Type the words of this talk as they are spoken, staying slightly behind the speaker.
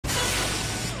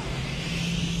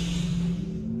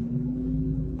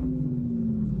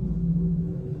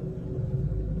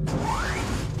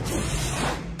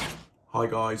Hi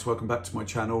guys, welcome back to my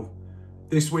channel.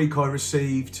 This week I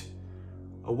received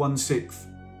a 1/6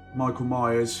 Michael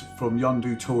Myers from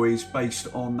Yondu Toys based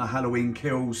on the Halloween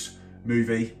Kills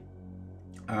movie.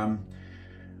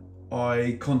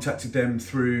 I contacted them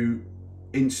through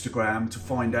Instagram to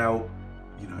find out,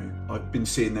 you know, I've been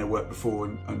seeing their work before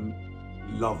and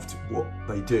loved what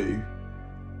they do.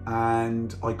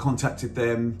 And I contacted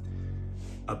them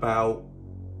about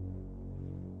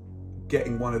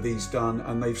getting one of these done,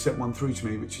 and they've sent one through to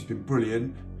me, which has been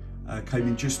brilliant. Came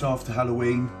in just after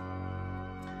Halloween,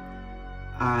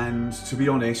 and to be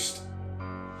honest,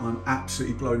 I'm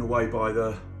absolutely blown away by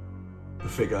the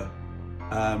figure.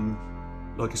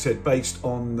 Like I said, based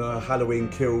on the Halloween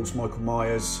Kills Michael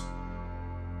Myers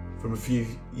from a few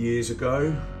years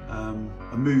ago,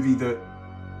 a movie that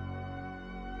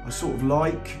I sort of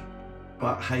like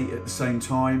but hate at the same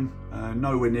time.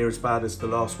 Nowhere near as bad as the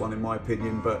last one in my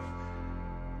opinion, but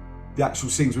the actual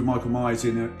scenes with Michael Myers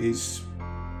in it is,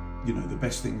 you know, the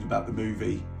best things about the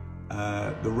movie.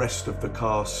 The rest of the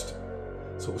cast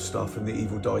sort of stuff and the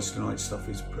Evil Dies Tonight stuff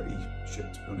is pretty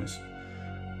shit, to be honest.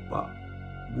 But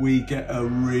we get a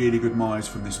really good Myers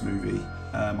from this movie.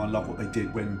 I love what they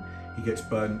did when he gets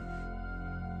burnt,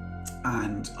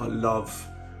 and I love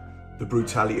the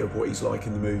brutality of what he's like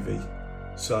in the movie.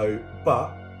 So,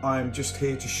 but I'm just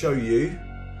here to show you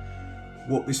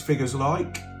what this figure's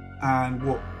like and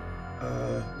what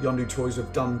Yondu Toys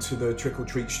have done to the Trick or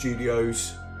Treat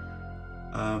Studios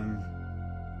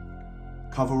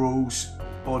coveralls,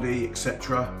 body,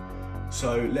 etc.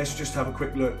 So let's just have a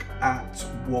quick look at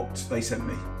what they sent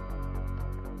me.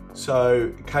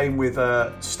 So it came with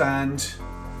a stand,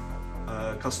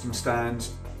 custom stand,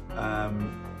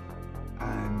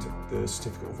 and the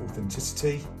certificate of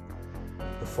authenticity,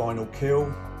 the final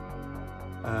kill,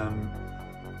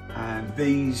 and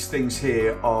these things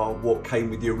here are what came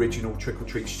with the original Trick or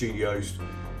Treat Studios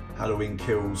Halloween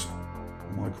Kills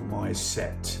Michael Myers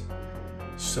set.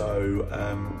 So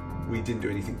we didn't do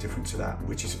anything different to that,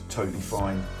 which is totally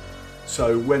fine.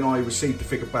 So when I received the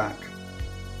figure back,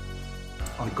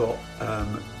 I got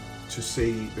to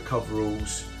see the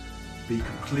coveralls be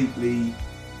completely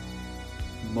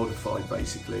modified,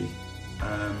 basically.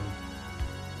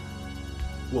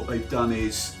 What they've done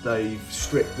is they've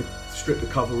stripped the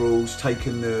coveralls,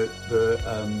 taken the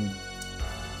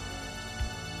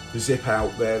zip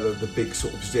out there, the big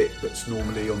sort of zip that's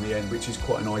normally on the end, which is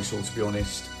quite an eyesore, to be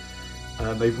honest.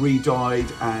 They've re-dyed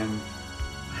and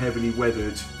heavily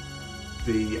weathered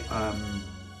the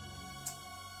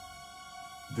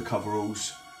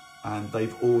coveralls, and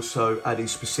they've also added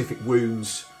specific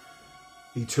wounds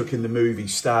he took in the movie,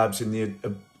 stabs in the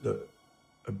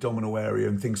abdominal area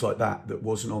and things like that, that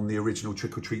wasn't on the original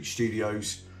Trick or Treat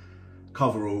Studios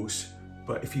coveralls.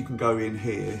 But if you can go in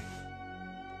here,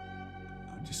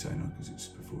 I'm just saying that because it's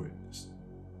before it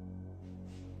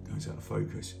goes out of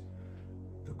focus.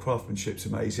 The craftsmanship's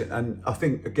amazing, and I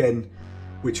think, again,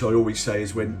 which I always say,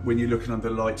 is when you're looking under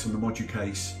the lights on the module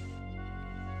case,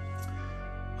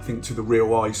 I think to the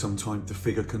real eye sometimes the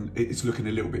figure it's looking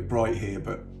a little bit bright here,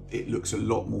 but it looks a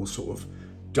lot more sort of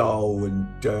dull and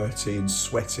dirty and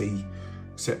sweaty,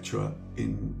 etc.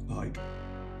 in, like,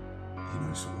 you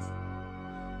know, sort of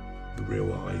the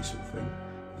real eye sort of thing.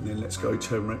 And then let's go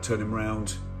turn him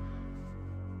around.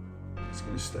 It's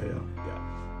going to stay up, yeah.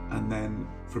 And then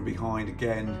from behind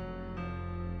again,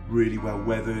 really well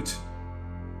weathered.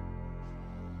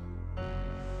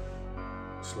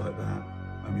 Just like that.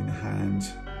 I mean, the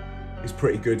hand is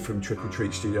pretty good from Trick or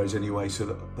Treat Studios anyway, so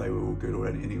that they were all good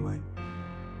already anyway.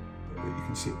 But you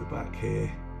can see at the back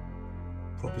here,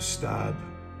 proper stab,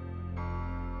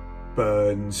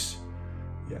 burns.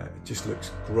 Yeah, it just looks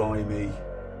grimy.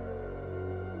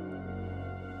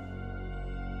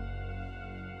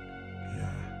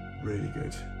 Yeah, really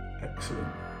good, excellent.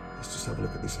 Let's just have a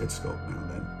look at this head sculpt now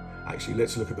then. Actually,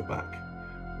 let's look at the back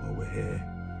while we're here.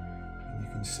 And you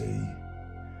can see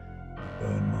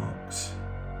burn marks.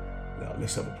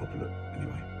 Let's have a proper look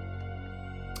anyway.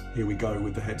 Here we go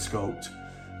with the head sculpt,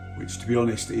 which, to be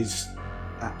honest, is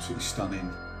absolutely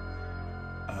stunning.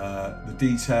 The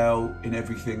detail in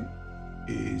everything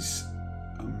is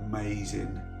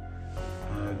amazing.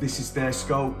 This is their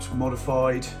sculpt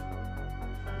modified.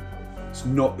 It's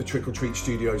not the Trick or Treat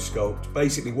Studios sculpt.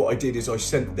 Basically what I did is I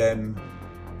sent them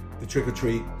the Trick or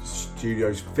Treat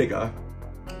Studios figure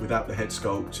without the head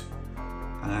sculpt,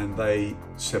 and they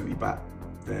sent me back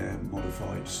their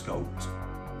modified sculpt.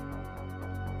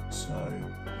 So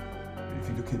if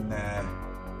you look in there,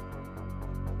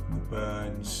 the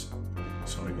burns,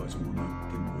 sorry guys, I'm on a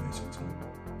gimbal here, so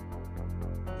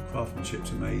the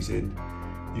craftsmanship's amazing.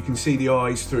 You can see the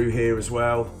eyes through here as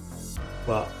well.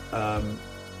 but I'm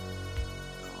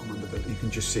under the, you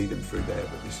can just see them through there,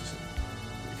 but this is,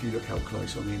 if you look how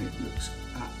close, I mean, it looks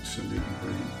absolutely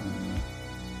brilliant.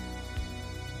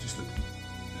 Just look,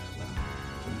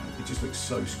 it just looks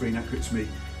so screen accurate to me.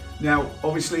 Now,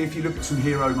 obviously, if you look at some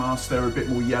hero masks, they're a bit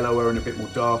more yellower and a bit more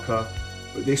darker,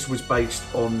 but this was based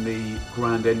on the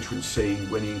grand entrance scene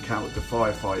when he encountered the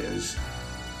firefighters,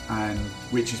 and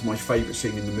which is my favourite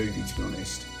scene in the movie, to be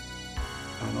honest.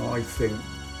 And I think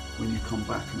when you come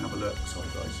back and have a look, sorry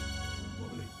guys,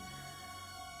 wobbly,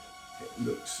 it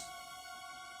looks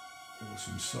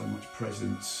awesome, so much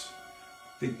presence.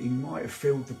 I think he might have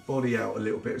filled the body out a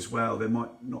little bit as well. There might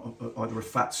not either a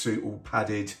fat suit or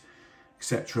padded,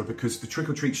 etc. Because the Trick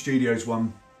or Treat Studios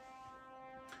one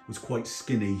was quite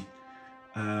skinny,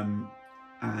 and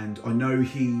I know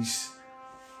he's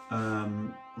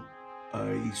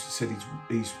said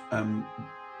he's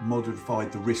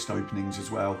modified the wrist openings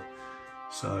as well.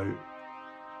 So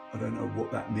I don't know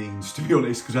what that means, to be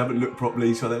honest, because I haven't looked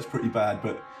properly. So that's pretty bad,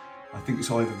 but I think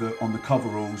it's either on the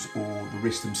coveralls or the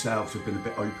wrists themselves have been a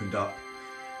bit opened up,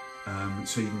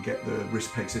 so you can get the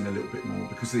wrist pegs in a little bit more,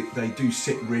 because they do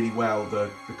sit really well, the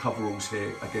coveralls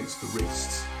here, against the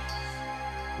wrists.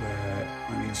 Where,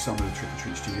 I mean, some of the Trick or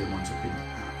Treat Studio ones have been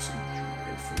absolutely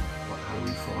dreadful, like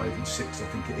Halloween 5 and 6, I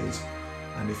think it is.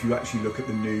 And if you actually look at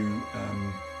the new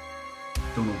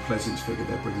Donald Pleasance figure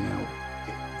they're bringing out,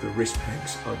 the wrist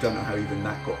pegs, I don't know how even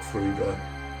that got through the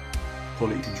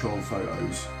quality control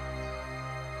photos,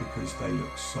 because they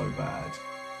look so bad.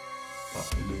 But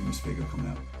the Loomis figure coming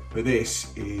out. But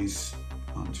this is,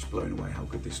 I'm just blown away how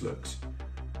good this looks.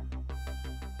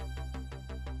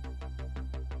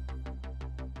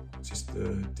 Just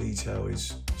the detail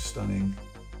is stunning.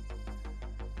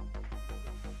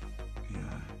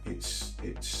 Yeah, it's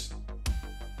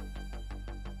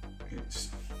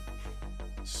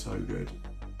so good.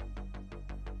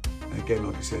 And again,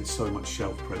 like I said, so much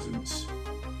shelf presence.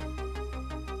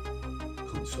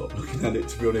 Can't stop looking at it,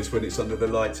 to be honest, when it's under the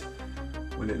light,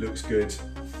 when it looks good.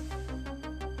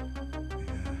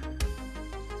 Yeah.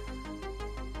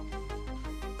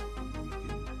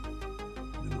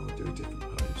 And then I'll do a different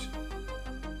pose.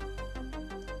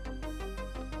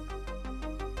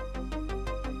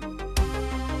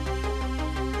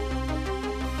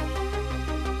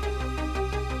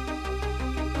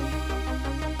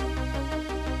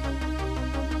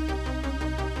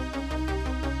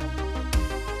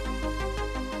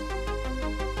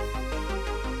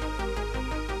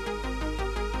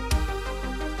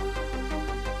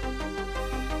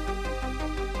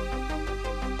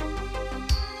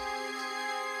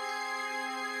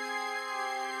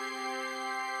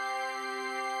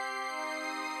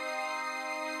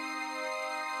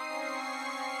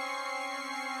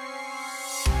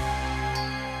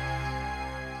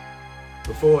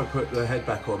 Before I put the head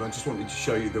back on, I just wanted to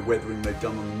show you the weathering they've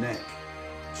done on the neck,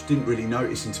 which I didn't really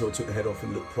notice until I took the head off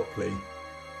and looked properly.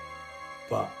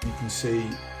 But you can see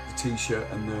the t-shirt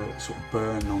and the sort of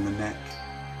burn on the neck,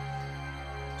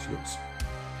 which looks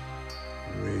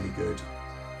really good.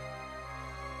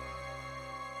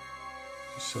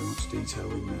 There's so much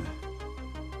detail in there.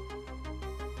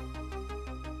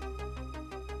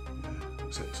 Yeah,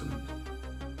 looks excellent.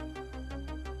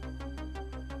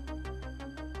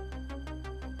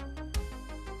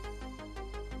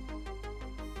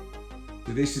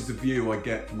 So this is the view I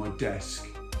get from my desk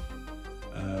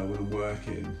when I'm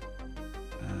working,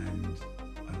 and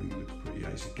I think it looks pretty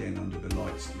ace. Again, under the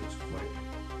lights it looks quite,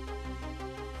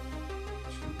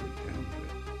 just going to bring it down a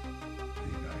bit, there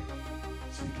you go,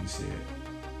 so you can see it.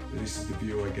 But this is the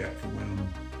view I get from when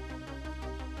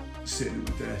I'm sitting at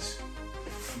my desk.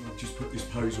 I've just put this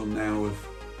pose on now of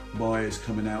Myers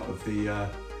coming out of the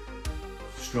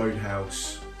Strode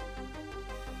house,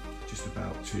 just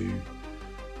about to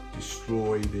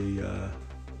destroy the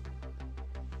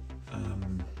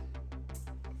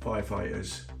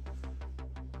firefighters.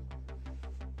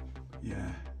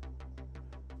 Yeah,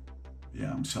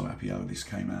 I'm so happy how this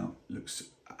came out. Looks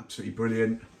absolutely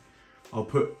brilliant. I'll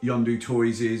put Yondu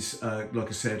Toys' like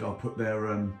I said, I'll put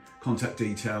their contact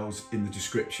details in the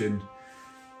description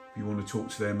if you want to talk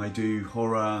to them. They do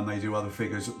horror and they do other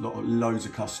figures, loads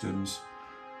of customs.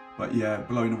 But yeah,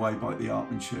 blown away by the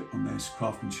artmanship on this,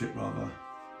 craftsmanship rather.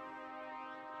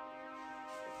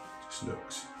 Just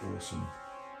looks awesome.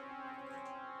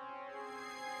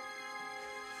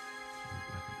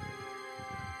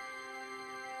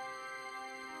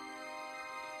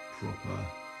 Proper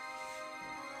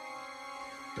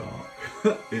dark.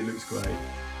 It looks great. Look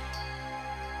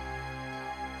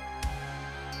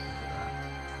at that,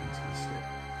 fantastic.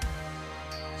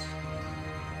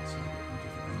 So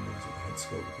different angles of the head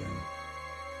sculpt again.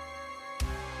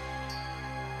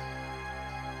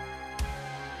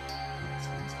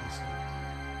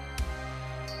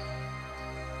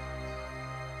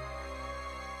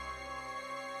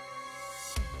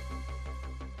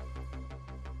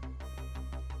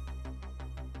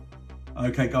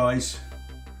 Okay guys,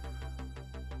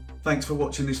 thanks for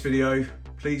watching this video.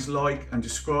 Please like and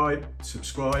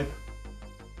subscribe,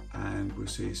 and we'll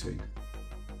see you soon.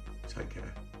 Take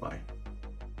care, bye.